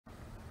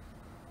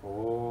Guru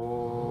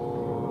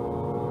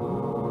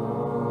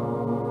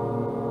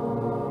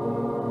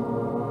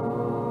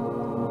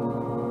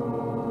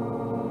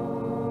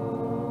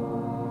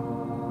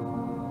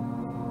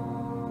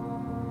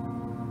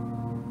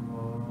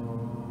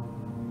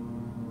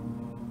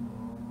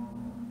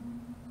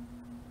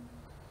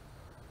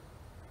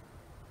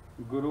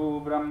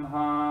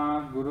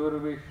Brahma, Guru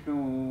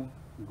Vishnu,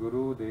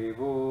 Guru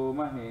Devo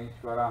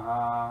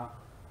Maheshwaraha,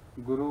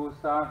 Guru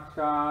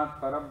Sakshat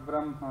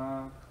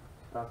Parabrahma,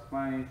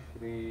 Tasmai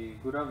Shri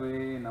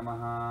Gurave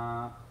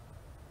Namaha.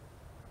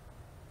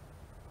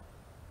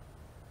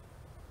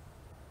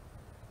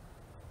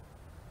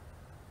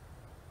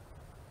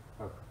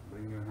 Okay,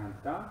 bring your hands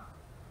down.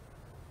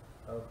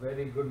 A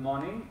very good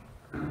morning.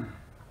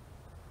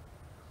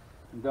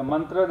 The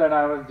mantra that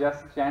I was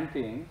just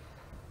chanting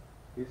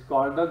is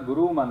called the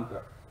Guru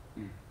Mantra.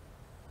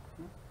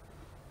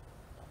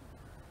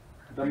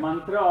 The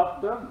mantra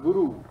of the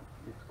Guru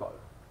is called.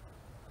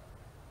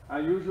 I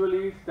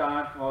usually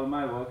start all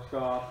my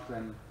workshops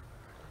and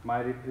my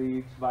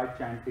retreats by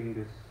chanting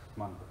this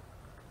mantra.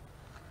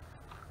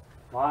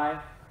 Why?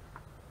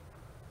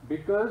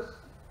 Because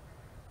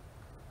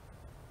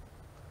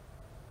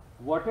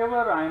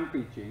whatever I am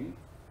teaching,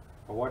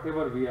 or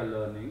whatever we are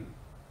learning,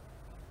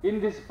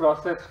 in this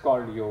process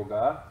called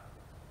yoga,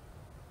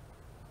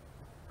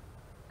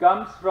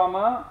 comes from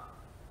a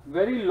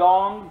very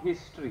long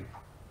history.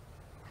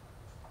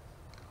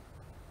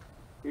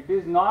 It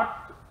is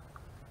not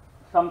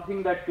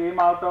something that came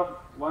out of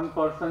one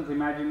person's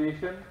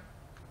imagination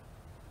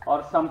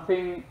or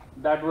something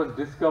that was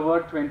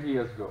discovered 20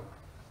 years ago.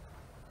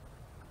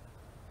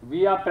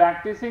 We are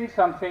practicing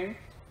something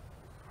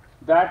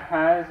that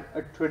has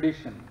a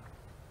tradition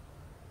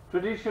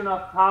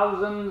of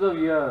thousands of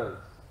years,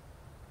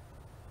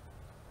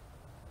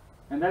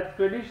 and that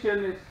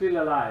tradition is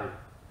still alive.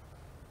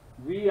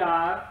 We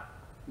are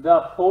the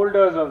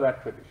upholders of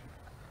that tradition.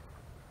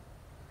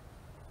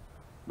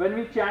 When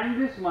we chant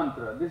this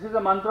mantra, this is a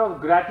mantra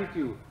of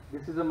gratitude,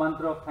 this is a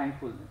mantra of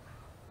thankfulness.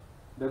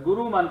 The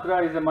Guru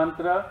mantra is a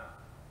mantra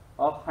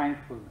of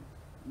thankfulness.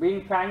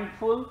 Being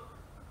thankful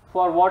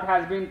for what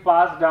has been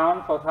passed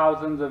down for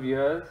thousands of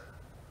years,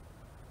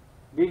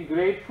 being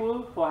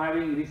grateful for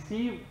having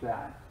received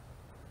that,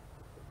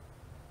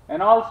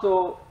 and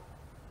also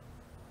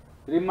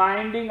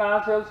reminding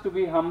ourselves to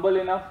be humble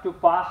enough to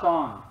pass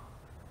on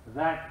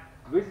that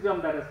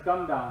wisdom that has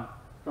come down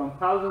from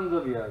thousands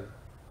of years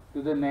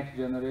to the next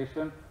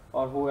generation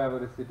or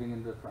whoever is sitting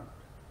in the front.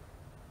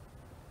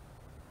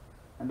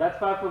 And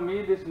that's why for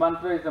me this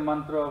mantra is a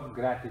mantra of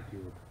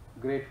gratitude,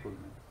 gratefulness.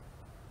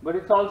 But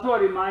it's also a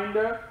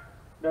reminder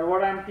that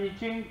what I'm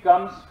teaching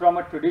comes from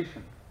a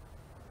tradition,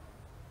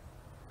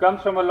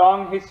 comes from a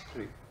long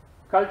history,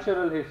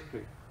 cultural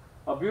history,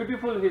 a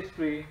beautiful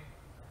history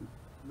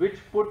which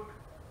put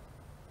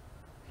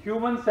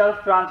human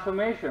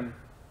self-transformation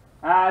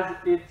as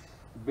its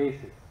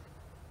basis.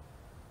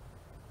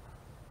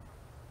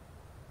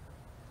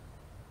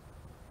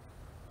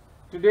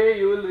 Today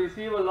you will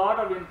receive a lot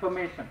of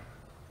information,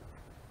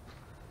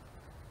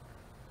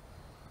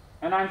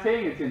 and I'm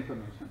saying it's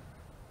information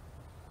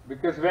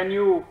because when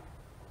you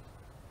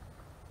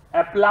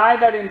apply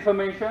that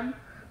information,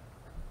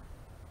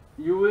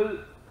 you will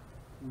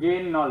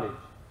gain knowledge.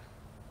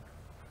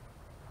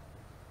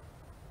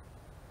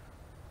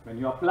 When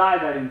you apply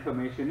that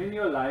information in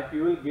your life,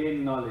 you will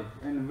gain knowledge,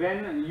 and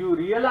when you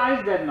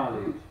realize that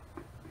knowledge,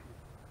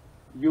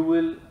 you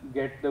will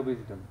get the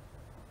wisdom.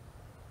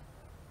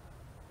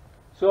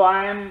 So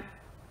I am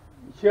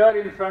here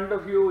in front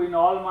of you in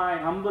all my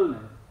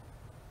humbleness,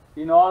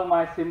 in all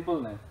my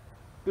simpleness,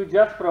 to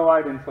just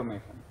provide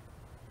information.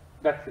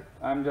 That's it.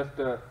 I am just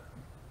a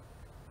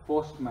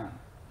postman,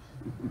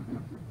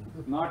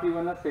 not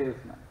even a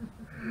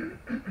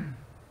salesman.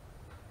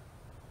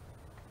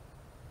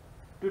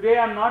 Today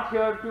I am not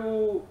here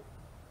to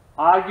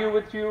argue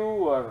with you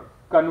or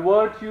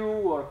convert you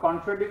or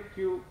contradict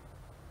you,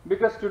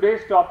 because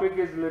today's topic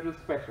is a little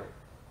special.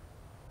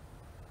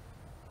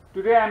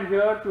 Today I am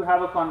here to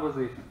have a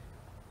conversation.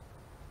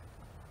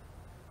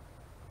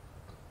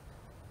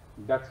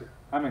 That's it.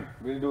 I mean,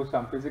 we'll do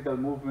some physical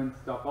movement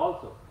stuff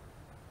also.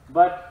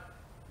 But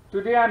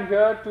today I am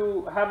here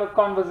to have a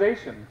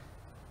conversation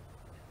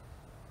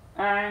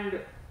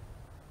and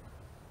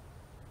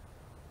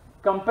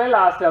compel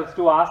ourselves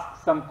to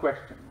ask some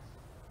questions.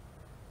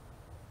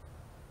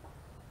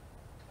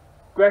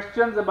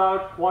 Questions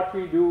about what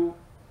we do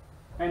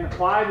and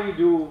why we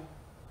do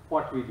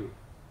what we do.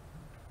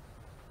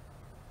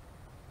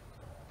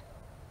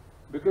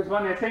 Because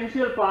one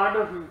essential part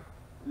of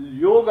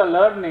yoga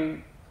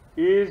learning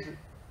is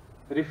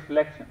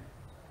reflection.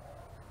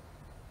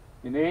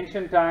 In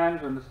ancient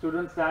times, when the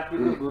students sat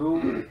with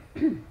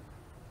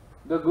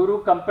the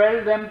Guru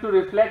compelled them to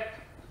reflect,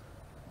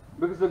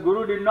 because the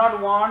Guru did not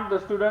want the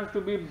students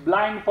to be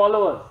blind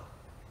followers.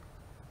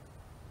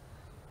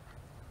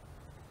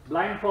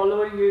 Blind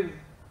following is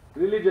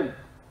religion.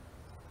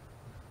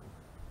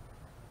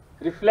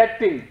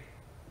 Reflecting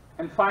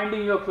and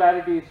finding your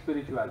clarity is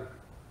spirituality.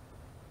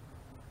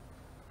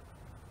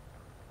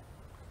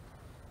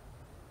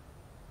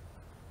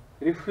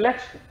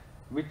 reflection.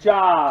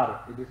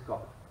 Vichar it is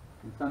called.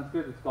 In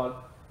Sanskrit it's called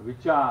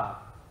vichar.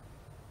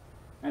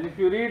 And if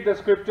you read the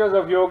scriptures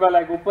of yoga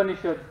like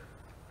Upanishads,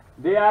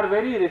 they are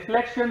very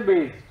reflection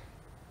based.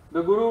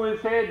 The guru will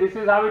say, this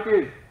is how it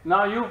is,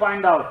 now you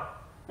find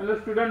out. And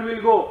the student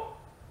will go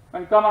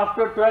and come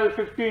after 12,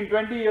 15,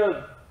 20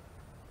 years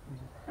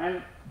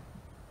and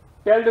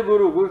tell the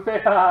guru, guru say,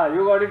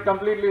 you got it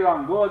completely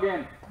wrong, go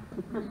again.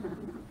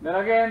 Then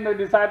again the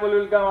disciple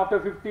will come after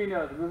 15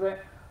 years. Guru say,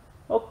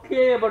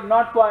 okay, but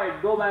not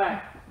quite, go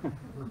back.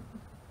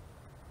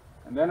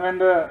 And then when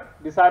the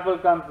disciple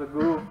comes,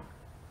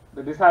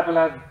 the disciple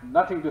has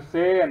nothing to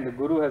say and the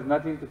guru has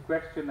nothing to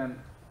question, and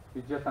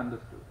he just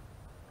understood.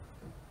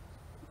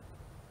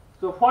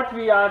 So what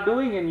we are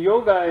doing in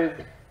yoga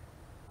is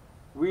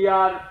we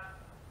are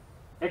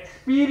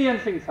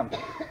experiencing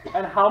something.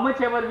 And how much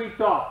ever we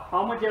talk,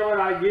 how much ever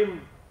I give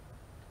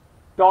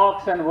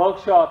talks and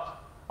workshops,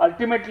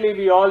 ultimately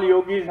we all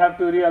yogis have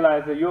to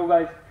realize that yoga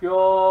is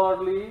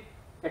purely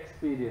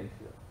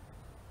experiential.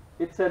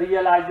 It's a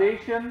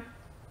realization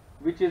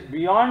which is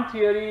beyond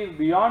theory,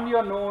 beyond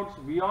your notes,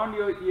 beyond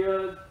your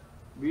ears,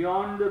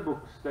 beyond the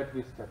books that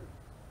we study.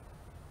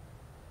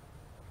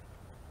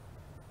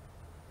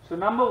 So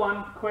number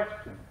one,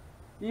 question.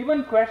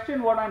 Even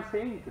question what I am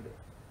saying today.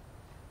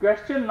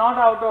 Question not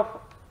out of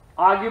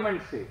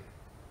argument's sake,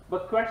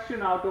 but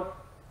question out of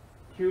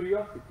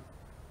curiosity.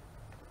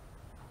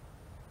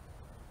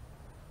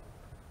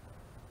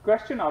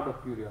 Question out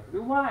of curiosity.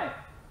 Why?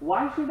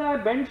 Why should I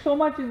bend so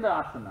much in the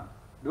asana?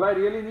 Do I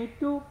really need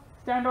to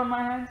stand on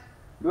my hands?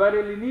 Do I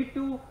really need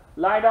to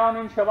lie down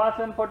in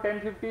shavasana for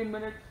 10-15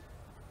 minutes?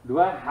 Do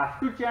I have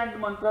to chant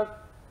mantras?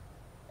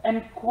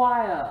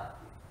 Enquire.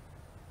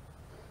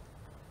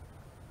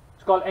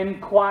 It's called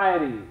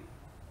enquiry,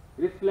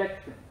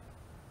 reflection.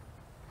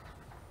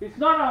 It's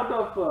not out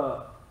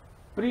of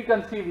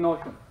preconceived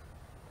notions.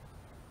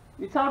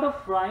 It's out of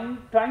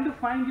trying to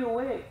find your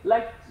way,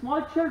 like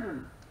small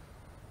children.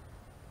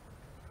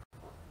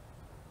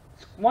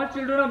 Small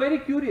children are very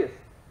curious.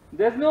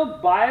 There's no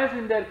bias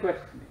in their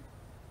questioning.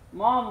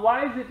 Mom,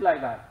 why is it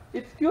like that?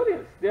 It's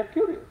curious. They're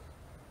curious.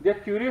 They're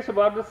curious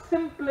about the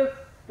simplest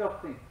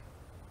of things.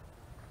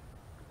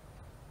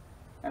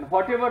 And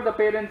whatever the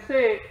parents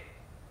say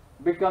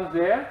becomes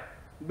their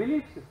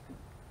belief system.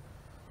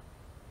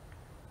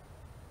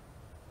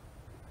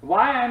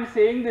 Why I am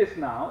saying this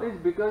now is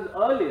because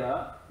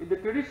earlier in the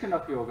tradition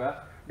of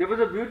yoga there was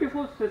a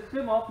beautiful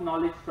system of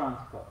knowledge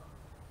transfer.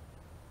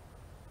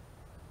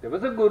 There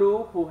was a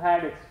guru who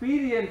had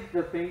experienced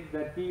the things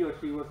that he or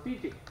she was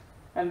teaching,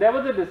 and there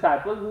was a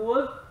disciple who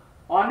was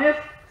honest,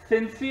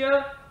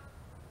 sincere,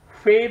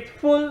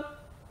 faithful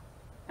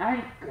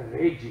and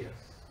courageous.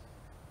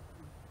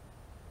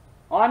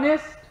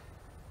 Honest,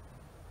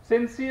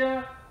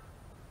 sincere,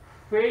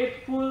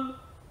 faithful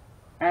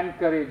and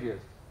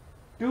courageous.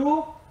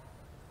 To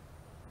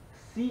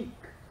seek,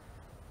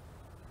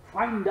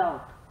 find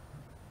out,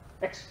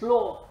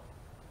 explore.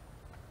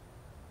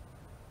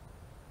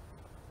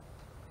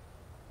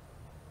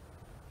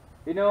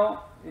 You know,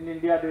 in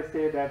India they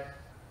say that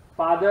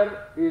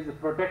father is a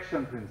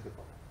protection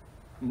principle,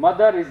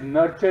 mother is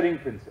nurturing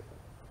principle.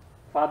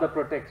 Father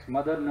protects,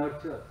 mother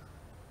nurtures,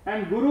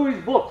 and guru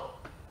is both.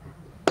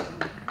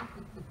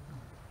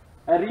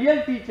 A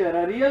real teacher,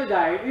 a real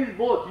guide is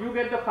both. You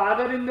get the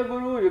father in the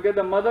guru, you get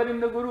the mother in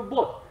the guru,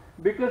 both.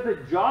 Because the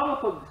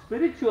job of a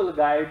spiritual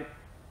guide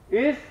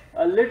is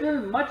a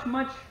little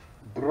much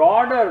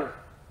broader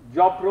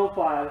job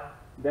profile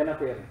than a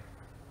parent.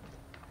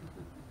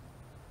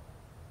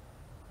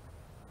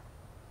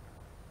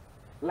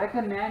 Like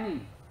a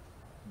nanny.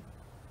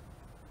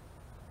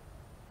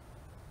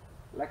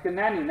 Like a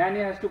nanny. Nanny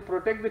has to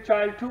protect the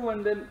child too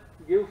and then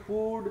give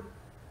food,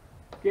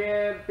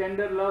 care,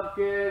 tender love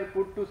care,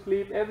 put to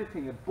sleep,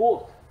 everything,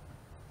 both.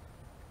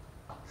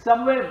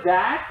 Somewhere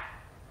that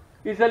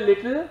is a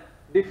little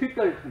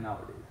difficult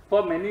nowadays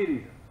for many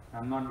reasons. I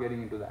am not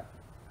getting into that.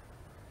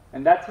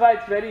 And that's why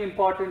it's very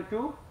important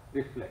to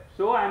reflect.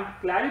 So I am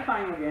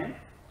clarifying again,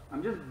 I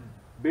am just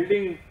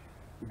building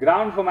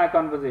ground for my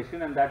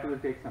conversation, and that will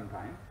take some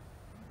time.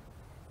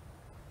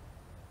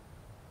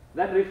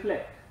 That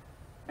reflect,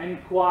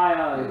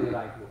 enquire is the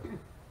right word.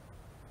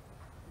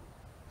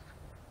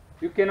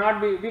 We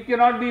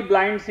cannot be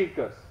blind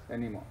seekers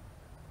anymore.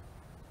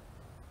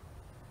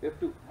 You have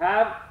to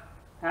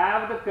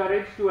have the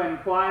courage to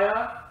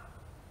inquire,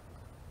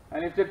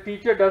 and if the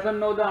teacher doesn't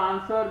know the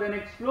answer, then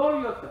explore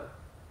yourself.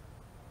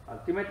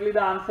 Ultimately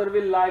the answer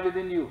will lie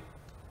within you.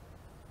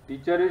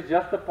 Teacher is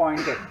just a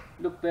pointer.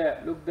 Look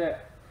there, look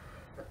there.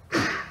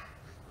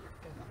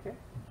 Okay.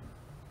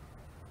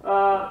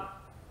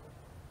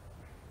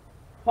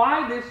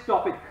 Why this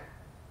topic?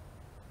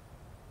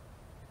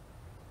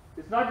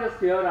 It's not just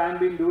here. I have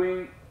been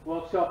doing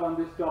workshop on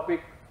this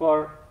topic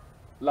for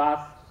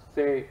last,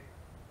 say,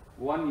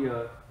 1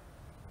 year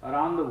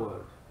around the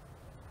world.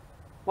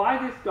 Why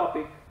this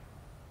topic?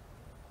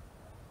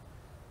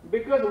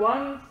 Because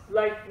once,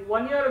 like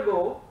 1 year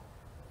ago,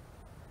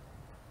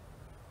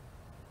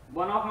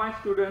 one of my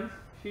students,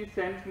 she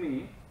sent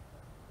me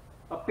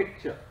a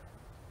picture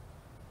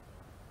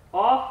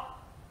of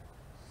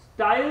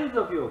styles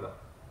of yoga.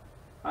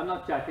 I'm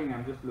not chatting,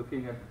 I'm just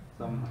looking at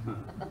some,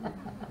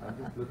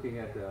 I'm just looking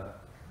at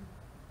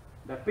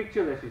that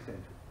picture that she sent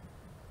you.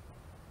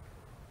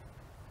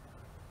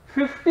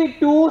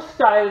 52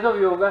 styles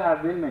of yoga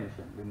have been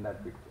mentioned in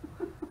that picture.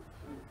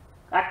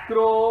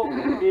 Acro,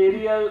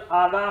 aerial,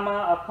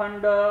 agama,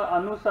 akhanda,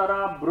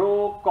 anusara,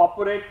 bro,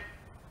 corporate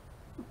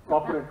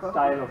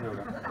style of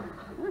yoga.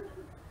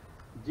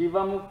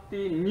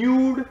 Jivamukti,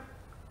 nude,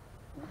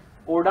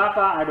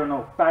 odaka, I don't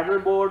know,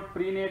 paddleboard,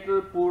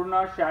 prenatal,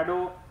 purna,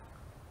 shadow,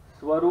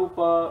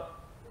 swarupa,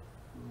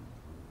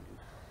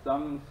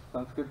 some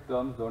Sanskrit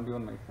terms don't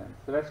even make sense.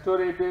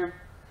 Restorative,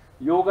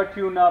 yoga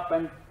tune-up,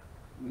 and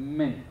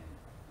many.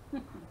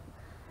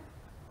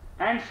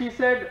 And she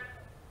said,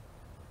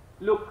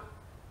 look,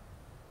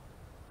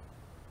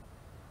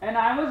 and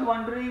I was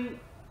wondering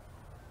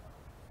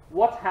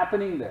what's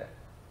happening there.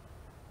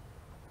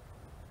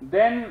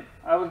 Then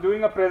I was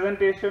doing a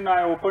presentation,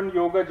 I opened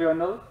Yoga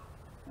Journal,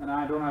 and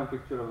I don't have a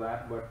picture of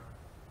that, but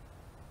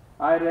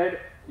I read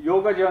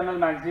Yoga Journal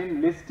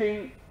magazine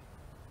listing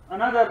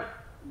another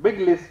big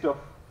list of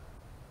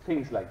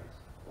things like this.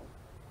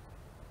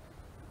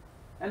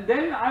 And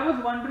then I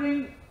was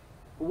wondering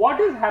what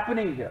is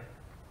happening here?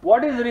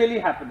 What is really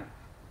happening?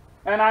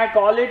 And I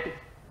call it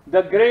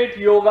the great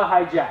yoga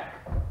hijack.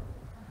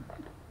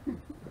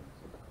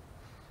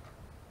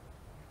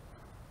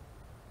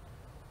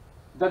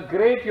 The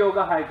great yoga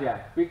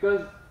hijack,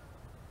 because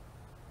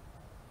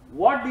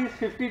what these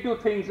 52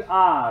 things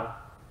are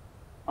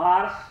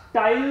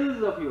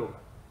styles of yoga.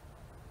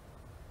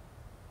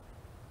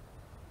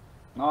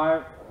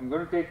 Now I'm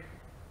going to take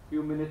a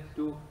few minutes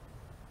to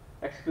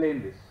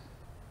explain this.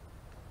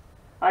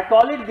 I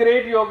call it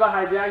great yoga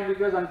hijack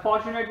because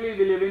unfortunately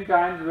we live in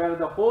times where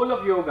the whole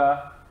of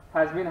yoga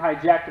has been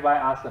hijacked by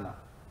asana,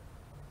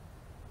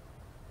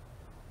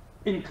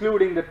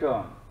 including the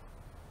term.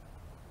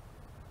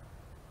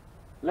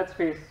 Let's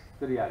face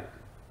the reality.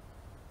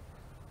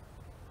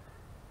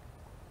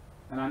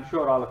 And I'm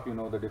sure all of you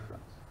know the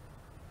difference.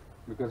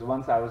 Because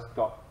once I was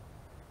taught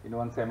in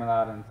one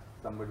seminar and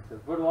somebody says,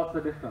 but what's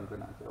the difference?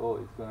 And I say, oh,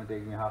 it's going to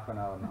take me half an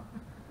hour now,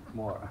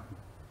 more.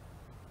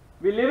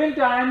 We live in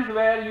times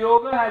where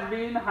yoga has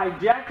been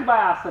hijacked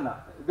by asana.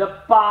 The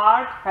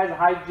part has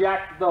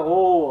hijacked the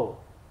whole.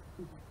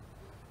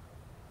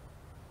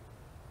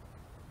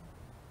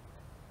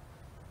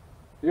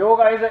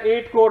 Yoga is an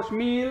 8-course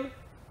meal.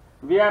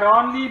 We are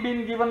only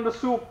been given the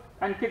soup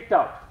and kicked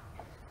out.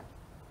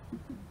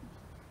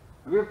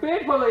 We have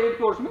paid for the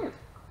 8-course meal.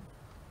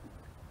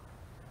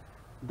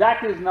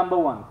 That is number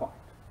one point.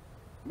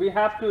 We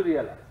have to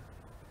realize.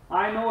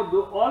 I know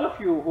all of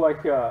you who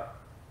are here,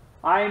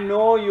 I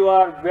know you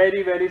are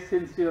very, very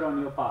sincere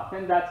on your path,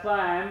 and that's why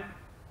I am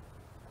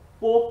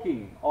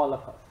poking all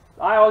of us.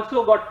 I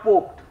also got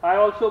poked. I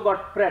also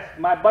got pressed.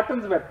 My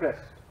buttons were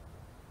pressed.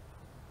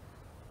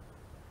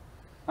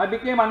 I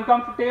became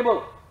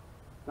uncomfortable.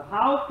 So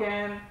how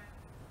can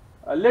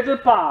a little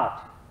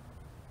part,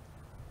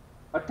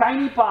 a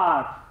tiny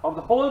part of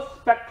the whole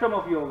spectrum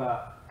of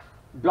yoga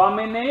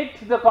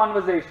dominate the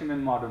conversation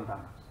in modern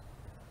times?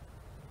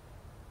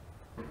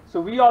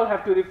 So we all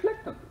have to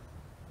reflect on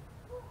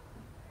this.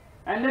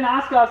 And then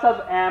ask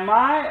ourselves, am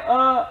I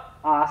a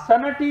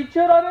asana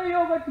teacher or a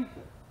yoga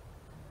teacher?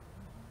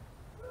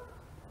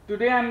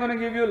 Today I am going to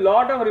give you a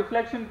lot of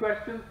reflection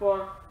questions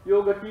for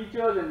yoga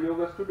teachers and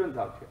yoga students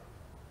out here.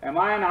 Am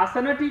I an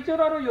asana teacher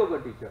or a yoga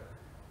teacher?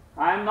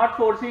 I am not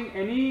forcing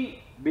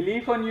any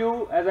belief on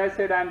you. As I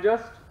said, I am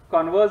just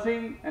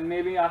conversing and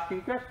maybe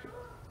asking questions.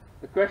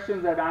 The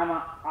questions that I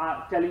am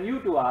telling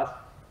you to ask,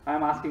 I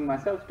am asking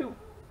myself too.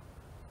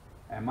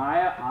 Am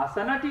I an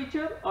asana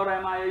teacher or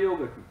am I a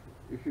yoga teacher?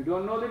 If you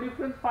don't know the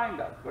difference,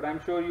 find out. But I am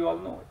sure you all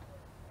know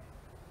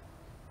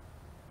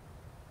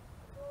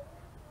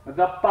it.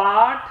 The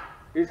part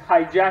is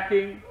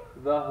hijacking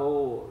the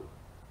whole.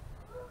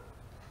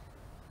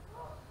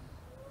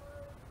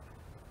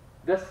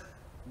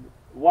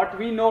 What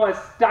we know as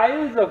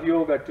styles of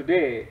yoga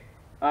today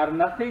are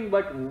nothing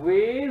but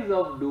ways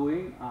of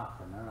doing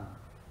asana.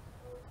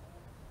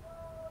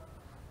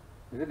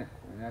 Isn't it?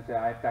 When I say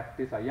I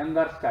practice a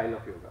younger style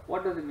of yoga,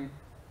 what does it mean?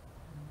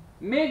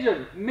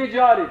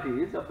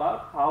 Majority is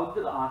about how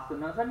the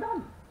asanas are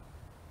done.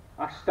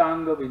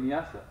 Ashtanga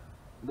vinyasa,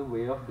 the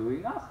way of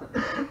doing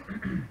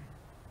asana.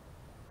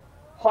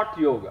 Hot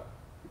yoga,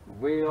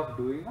 way of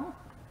doing asana.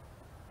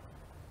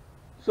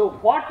 So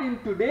what in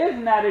today's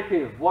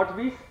narrative, what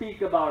we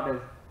speak about as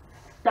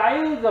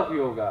styles of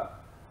yoga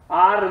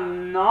are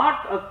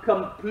not a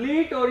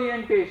complete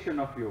orientation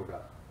of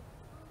yoga,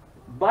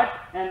 but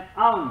an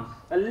ounce,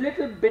 a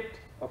little bit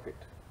of it.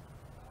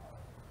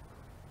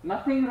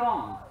 Nothing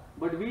wrong,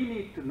 but we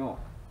need to know.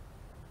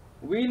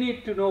 We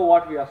need to know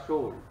what we are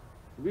sold.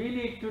 We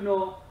need to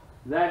know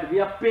that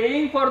we are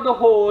paying for the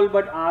whole,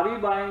 but are we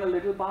buying a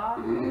little part?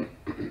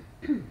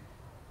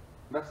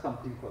 That's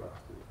something for us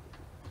to do.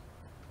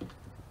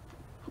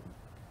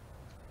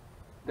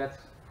 That's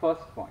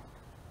first point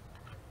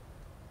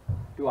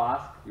to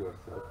ask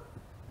yourself.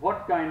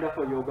 what kind of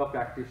a yoga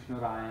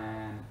practitioner I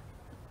am,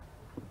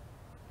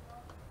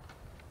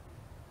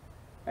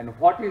 and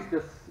what is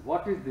this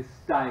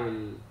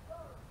style.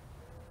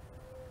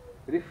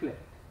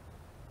 Reflect.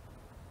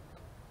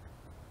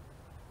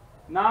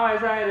 Now,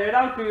 as I read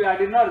out to you, I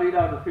did not read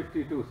out the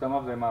 52. Some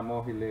of them are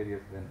more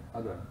hilarious than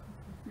others.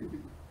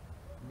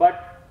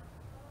 But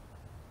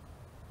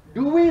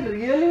do we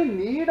really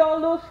need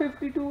all those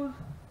 52s?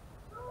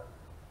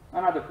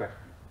 Another question.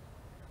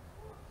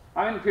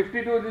 I mean,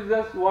 52s is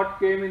just what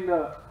came in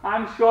the.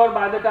 I'm sure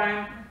by the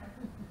time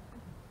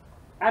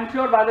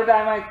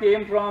I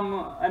came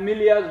from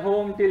Amelia's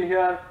home till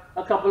here,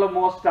 a couple of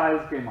more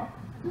styles came up.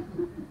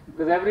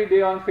 Because every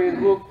day on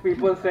Facebook,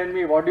 people send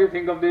me, what do you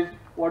think of this?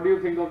 What do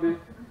you think of this?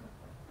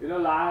 You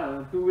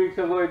know, 2 weeks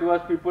ago it was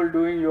people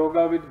doing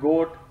yoga with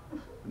goat.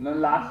 You know,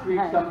 last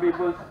week some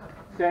people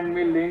send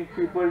me link,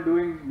 people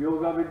doing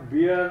yoga with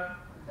beer.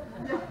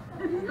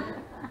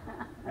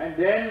 And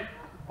then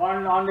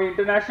on the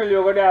International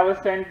Yoga Day, I was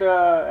sent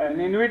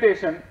an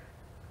invitation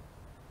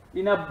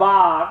in a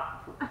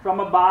bar,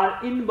 from a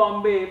bar in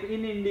Bombay,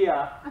 in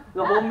India,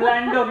 the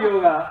homeland of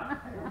yoga,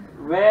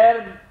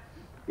 where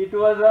it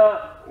was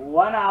a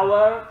 1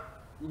 hour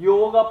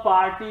yoga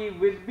party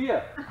with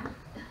beer.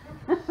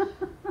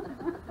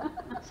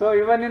 So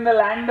even in the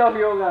land of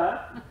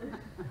yoga,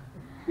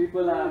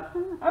 people are,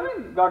 I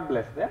mean, God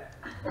bless them.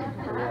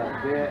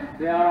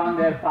 They are on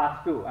their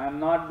path too. I am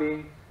not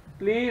being,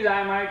 please,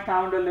 I might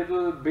sound a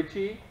little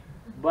bitchy,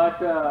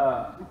 but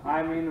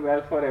I mean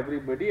well for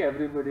everybody.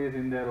 Everybody is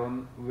in their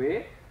own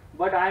way.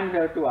 But I am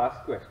here to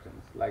ask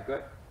questions like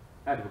an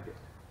advocate.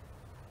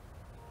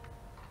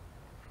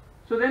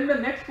 So then the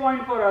next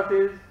point for us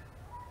is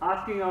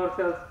asking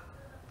ourselves,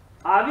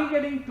 are we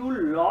getting too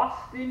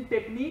lost in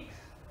techniques?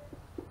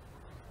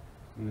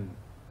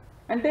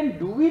 And then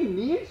do we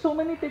need so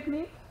many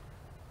techniques?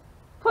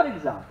 For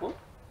example,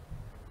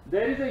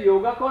 there is a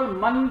yoga called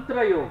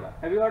mantra yoga.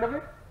 Have you heard of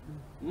it?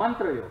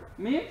 Mantra yoga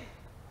means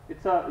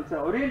it's an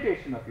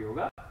orientation of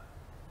yoga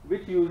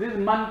which uses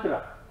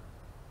mantra.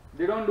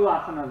 They don't do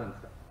asanas and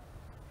stuff.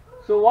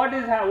 So what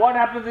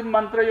happens in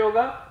mantra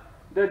yoga?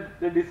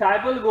 The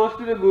disciple goes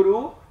to the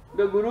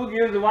guru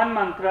gives one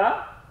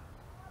mantra,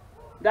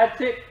 that's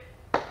it.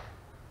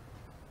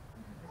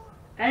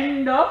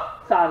 End of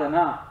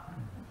sadhana.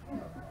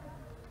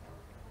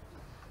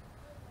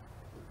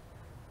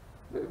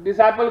 The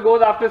disciple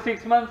goes after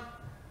 6 months,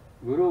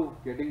 Guru,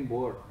 getting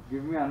bored,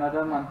 give me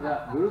another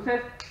mantra. Guru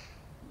says,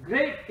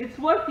 great, it's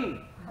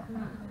working.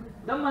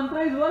 The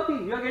mantra is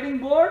working, you are getting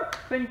bored,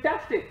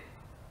 fantastic.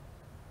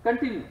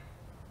 Continue.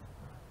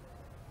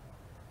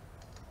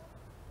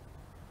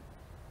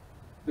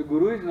 The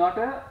Guru is not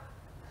a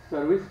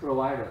service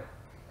provider.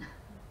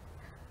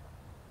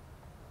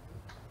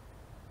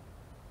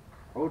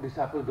 Oh,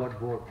 disciple got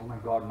bored. Oh my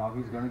God, now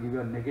he's going to give you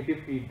a negative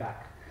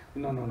feedback.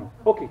 No.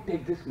 Okay,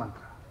 take this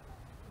mantra.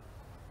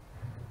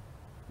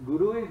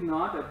 Guru is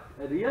not,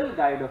 a real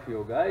guide of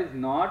yoga is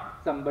not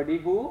somebody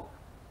who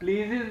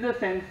pleases the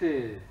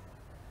senses.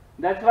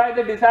 That's why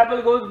the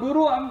disciple goes,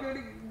 Guru, I'm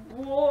getting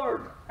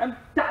bored, I'm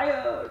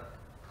tired.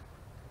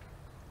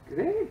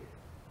 Great.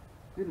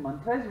 The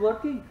mantra is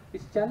working,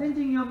 it's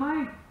challenging your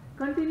mind.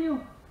 Continue.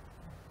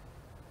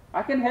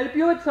 I can help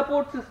you with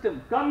support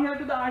system. Come here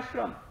to the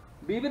ashram.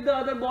 Be with the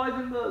other boys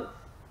and girls.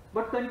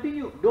 But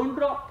continue, don't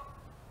drop.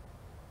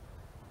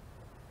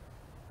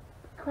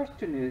 The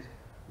question is,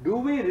 do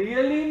we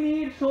really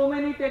need so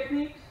many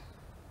techniques?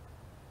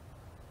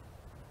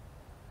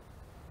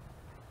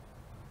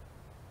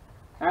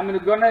 I'm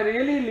going to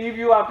really leave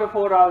you after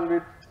 4 hours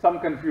with some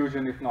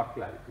confusion, if not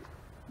clarity.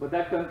 But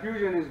that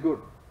confusion is good.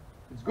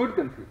 It's good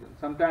confusion.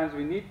 Sometimes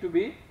we need to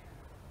be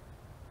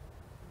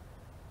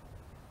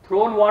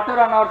thrown water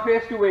on our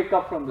face to wake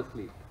up from the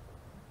sleep.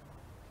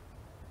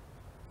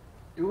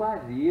 Do I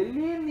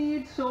really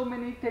need so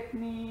many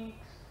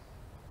techniques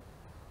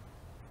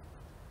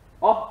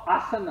of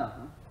asana?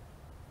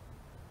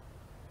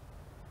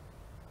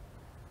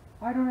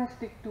 Why don't I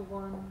stick to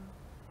one?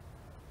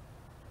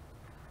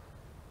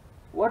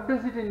 What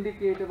does it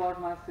indicate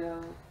about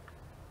myself?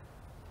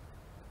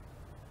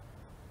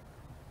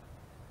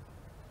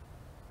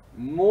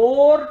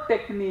 More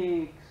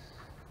techniques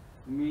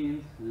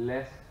means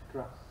less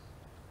trust.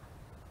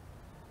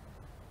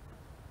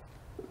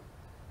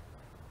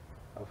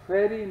 A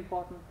very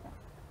important point.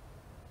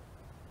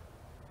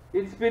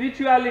 In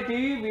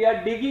spirituality, we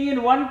are digging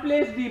in one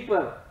place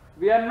deeper.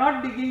 We are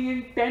not digging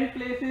in 10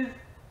 places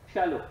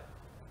shallow.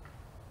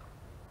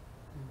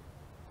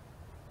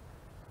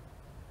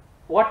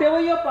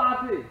 Whatever your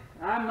path is,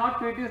 I am not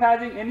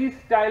criticizing any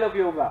style of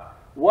yoga.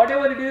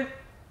 Whatever it is,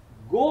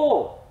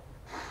 go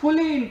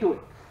fully into it.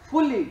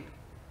 Fully.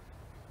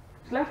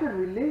 It's like a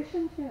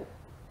relationship.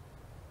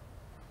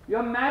 You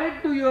are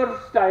married to your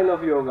style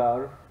of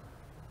yoga.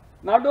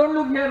 Now don't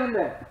look here and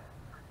there.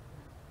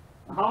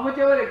 How much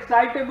ever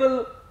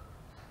excitable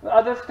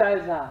other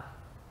styles are.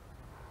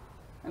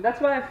 And that's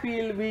why I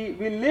feel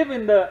we live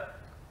in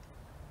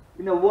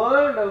a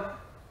world of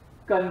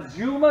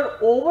consumer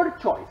over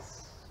choice.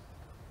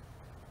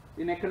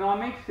 In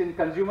economics, in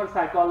consumer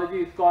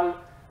psychology,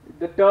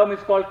 the term is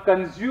called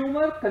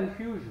consumer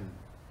confusion.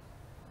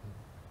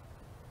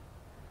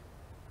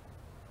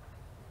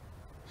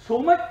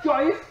 So much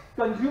choice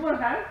consumer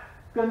has,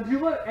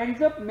 consumer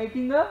ends up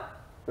making a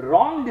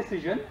wrong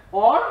decision,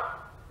 or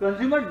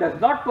consumer does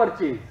not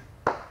purchase.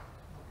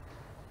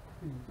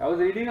 I was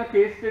reading a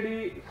case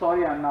study,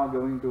 sorry I am now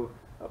going to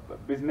a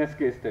business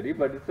case study,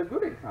 but it's a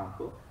good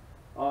example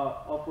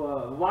of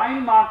a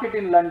wine market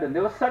in London.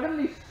 There was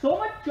suddenly so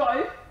much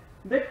choice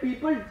that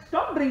people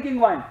stopped drinking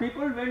wine.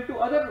 People went to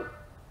other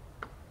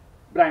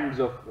brands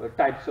of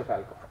types of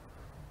alcohol.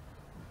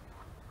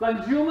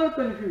 Consumer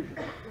confusion.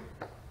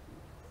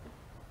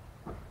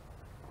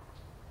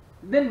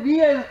 Then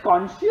we as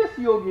conscious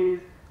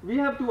yogis, we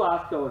have to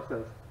ask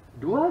ourselves,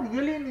 do I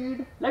really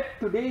need, like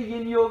today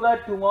yin yoga,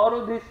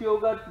 tomorrow this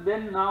yoga,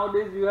 then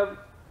nowadays you have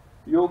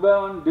yoga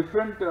on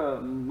different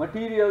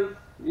materials,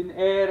 in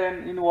air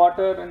and in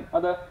water and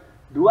other.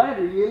 Do I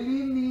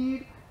really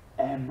need,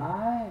 am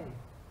I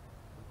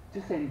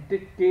just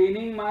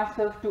entertaining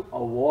myself to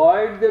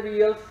avoid the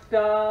real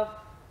stuff?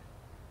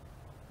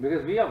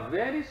 Because we are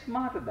very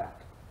smart at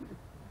that.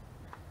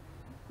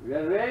 We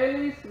are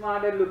really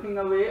smart at looking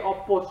away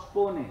or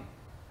postponing.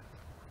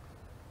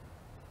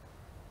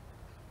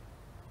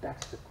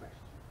 That's the question.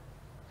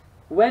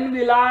 When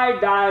will I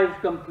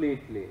dive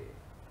completely?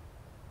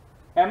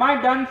 Am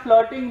I done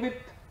flirting with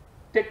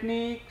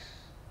techniques?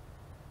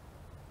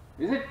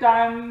 Is it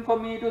time for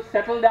me to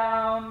settle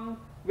down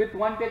with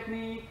one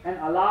technique and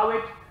allow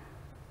it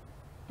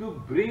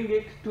to bring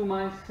it to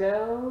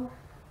myself?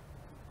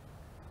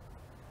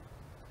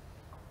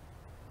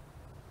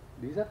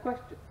 These are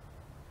questions.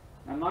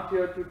 I'm not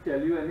here to tell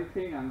you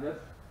anything, I'm just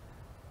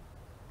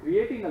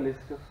creating a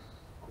list of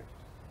questions.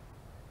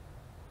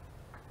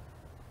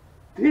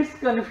 This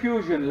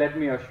confusion, let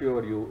me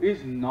assure you,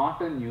 is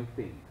not a new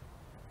thing.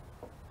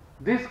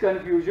 This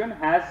confusion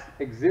has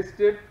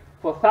existed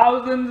for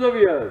thousands of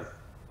years,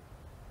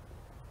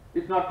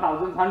 if not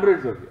thousands,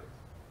 hundreds of years.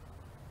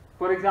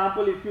 For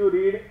example, if you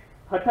read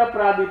Hatha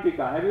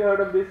Pradipika, have you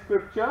heard of this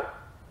scripture?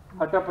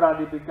 Hatha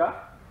Pradipika,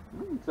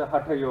 it's a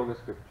Hatha Yoga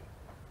scripture.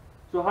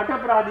 So Hatha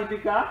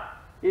Pradipika,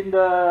 in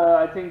the,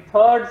 I think,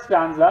 third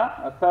stanza,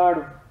 a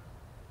third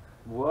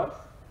verse,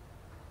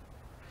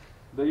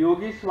 the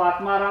yogi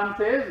Swatmaram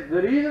says,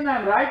 the reason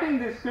I am writing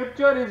this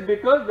scripture is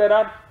because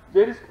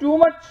there is too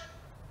much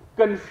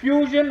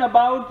confusion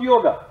about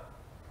yoga.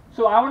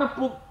 So I want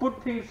to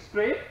put things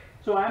straight,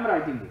 so I am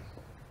writing this.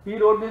 He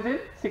wrote this in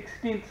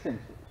 16th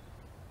century.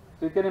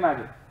 So you can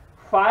imagine,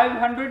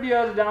 500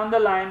 years down the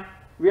line,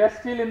 we are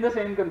still in the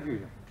same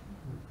confusion.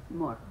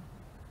 More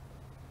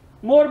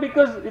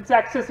because it's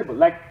accessible.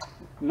 Like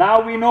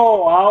now we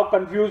know how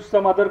confused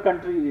some other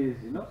country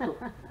is, you know. So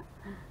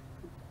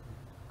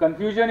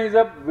confusion is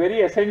a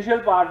very essential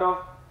part of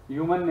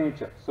human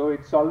nature. So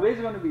it's always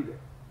going to be there.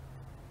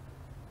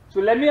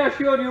 So let me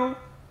assure you,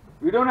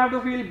 we don't have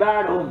to feel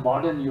bad, oh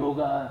modern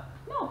yoga.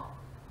 No.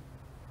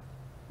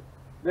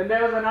 Then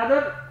there's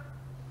another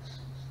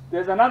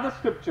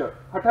scripture,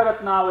 Hatha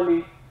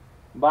Ratnavali,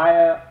 by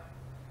an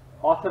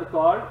author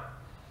called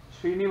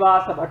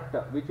Srinivasa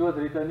Bhatta, which was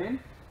written in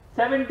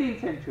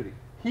 17th century.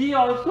 He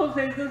also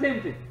says the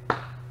same thing.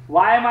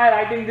 Why am I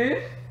writing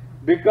this?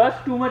 Because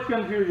too much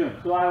confusion.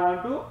 So I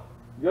want to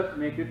just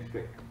make it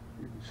straight.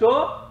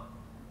 So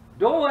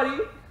don't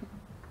worry.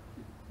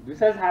 This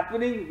has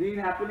been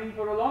happening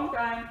for a long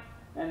time,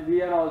 and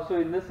we are also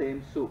in the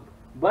same soup.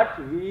 But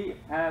we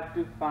have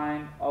to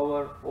find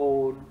our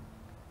own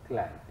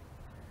clarity.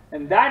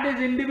 And that is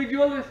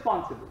individual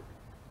responsibility.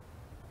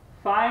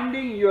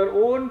 Finding your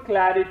own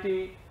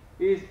clarity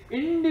is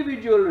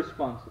individual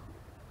responsibility.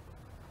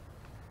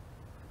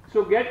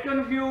 So get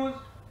confused,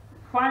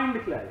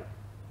 find clarity.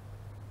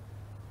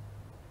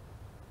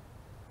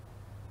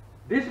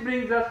 This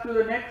brings us to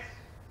the next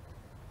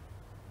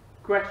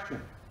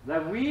question,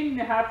 that we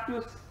have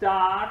to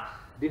start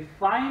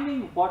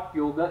defining what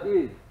yoga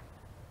is.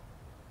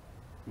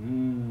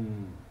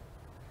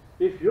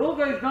 If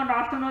yoga is not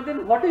asana,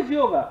 then what is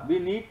yoga? We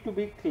need to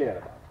be clear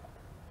about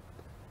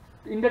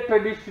that. In the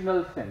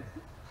traditional sense,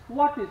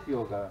 what is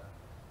yoga?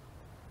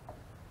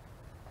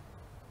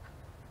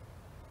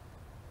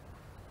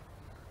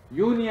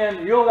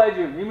 Union, yoga is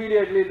union.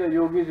 Immediately the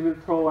yogis will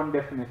throw one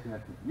definition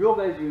at me.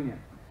 Yoga is union.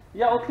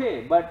 Yeah,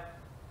 okay, but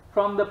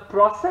from the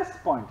process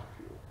point of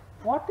view,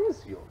 what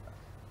is yoga?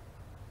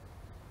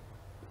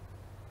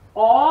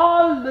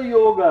 All the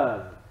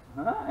yogas,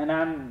 and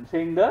I am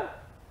saying the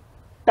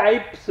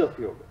types of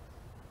yoga,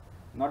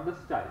 not the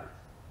styles.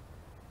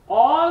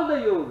 All the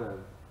yogas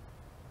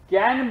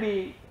can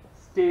be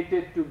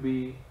stated to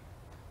be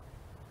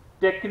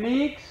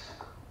techniques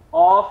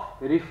of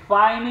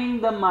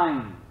refining the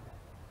mind.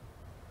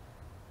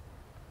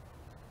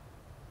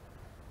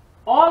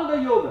 All the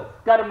yogas,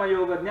 karma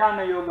yoga,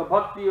 jnana yoga,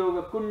 bhakti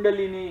yoga,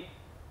 kundalini,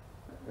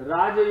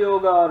 raja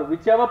yoga, or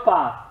whichever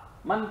path,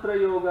 mantra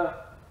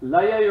yoga,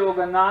 laya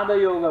yoga, nada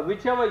yoga,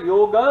 whichever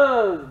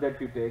yogas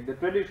that you take, the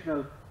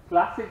traditional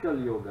classical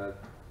yogas,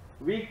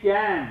 we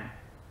can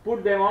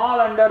put them all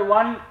under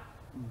one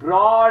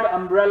broad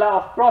umbrella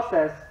of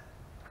process,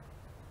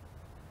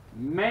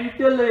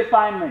 mental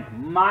refinement,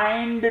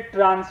 mind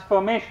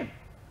transformation.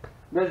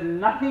 There's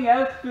nothing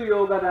else to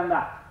yoga than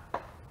that.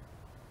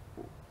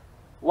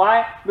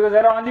 Why? Because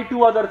there are only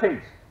two other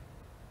things: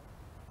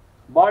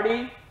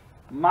 body,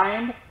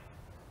 mind,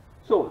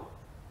 soul.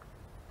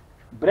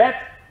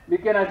 Breath, we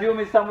can assume,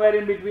 is somewhere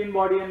in between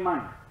body and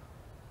mind.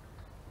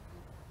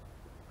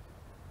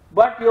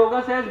 But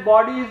yoga says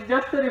body is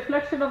just a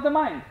reflection of the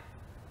mind.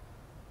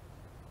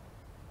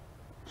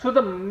 So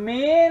the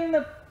main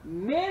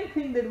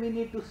thing that we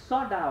need to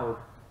sort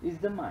out is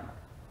the mind.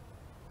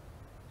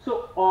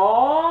 So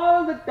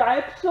all the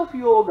types of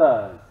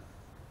yogas,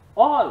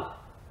 all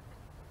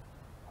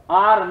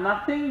are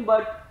nothing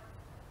but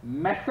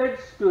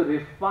methods to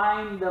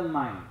refine the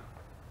mind,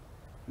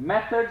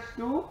 methods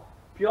to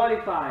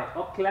purify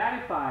or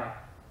clarify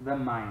the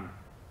mind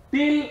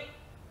till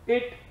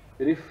it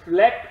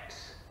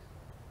reflects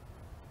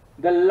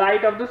the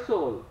light of the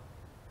soul.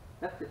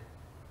 That's it.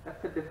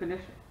 That's the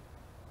definition.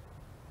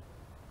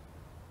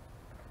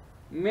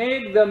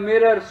 Make the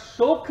mirror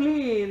so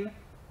clean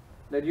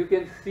that you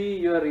can see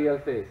your real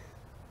face.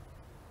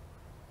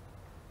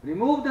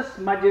 Remove the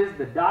smudges,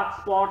 the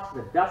dark spots,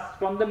 the dust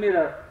from the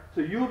mirror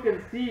so you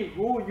can see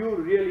who you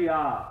really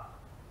are.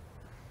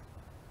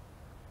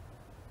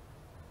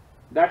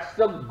 That's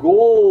the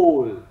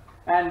goal.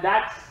 And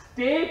that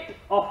state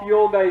of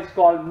yoga is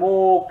called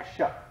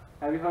moksha.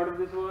 Have you heard of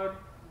this word?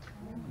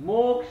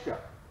 Moksha.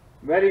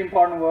 Very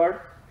important word.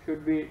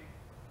 Should be,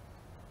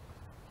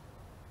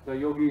 the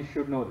yogis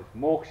should know this.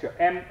 Moksha.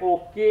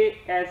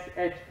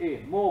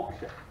 M-O-K-S-H-A.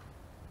 Moksha.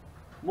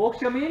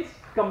 Moksha means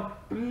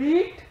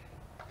complete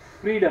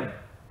freedom.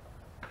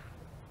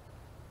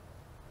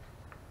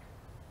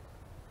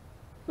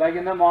 Like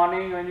in the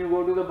morning when you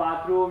go to the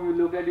bathroom, you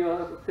look at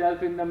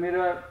yourself in the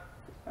mirror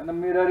and the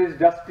mirror is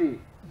dusty.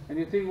 And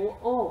you think,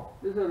 oh,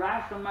 there's a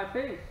rash on my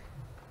face.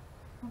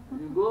 And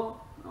you go,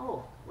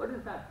 oh, what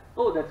is that?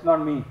 Oh, that's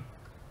not me.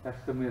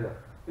 That's the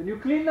mirror. When you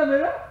clean the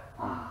mirror,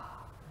 my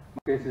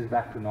face is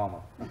back to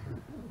normal.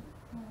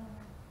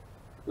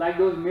 Like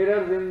those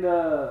mirrors in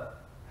the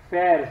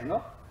fairs,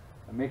 no?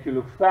 Make you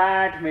look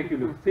fat, make you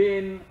look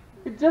thin.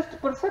 It's just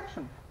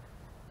perception.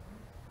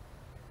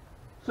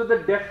 So the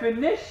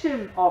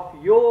definition of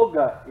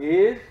yoga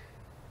is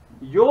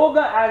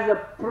yoga as a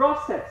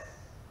process.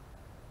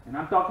 And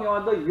I'm talking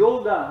about the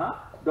yoga,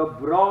 the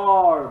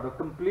broad, the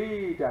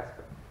complete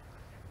aspect.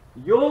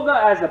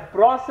 Yoga as a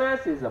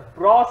process is a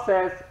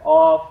process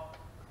of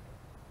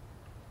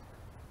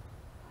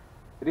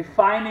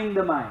refining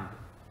the mind,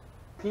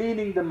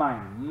 cleaning the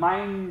mind,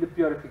 mind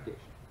purification.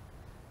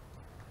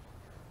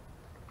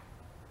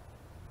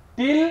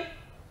 Till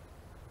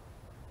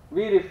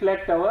we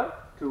reflect our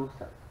true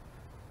self.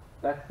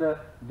 That's the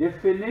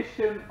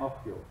definition of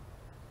yoga.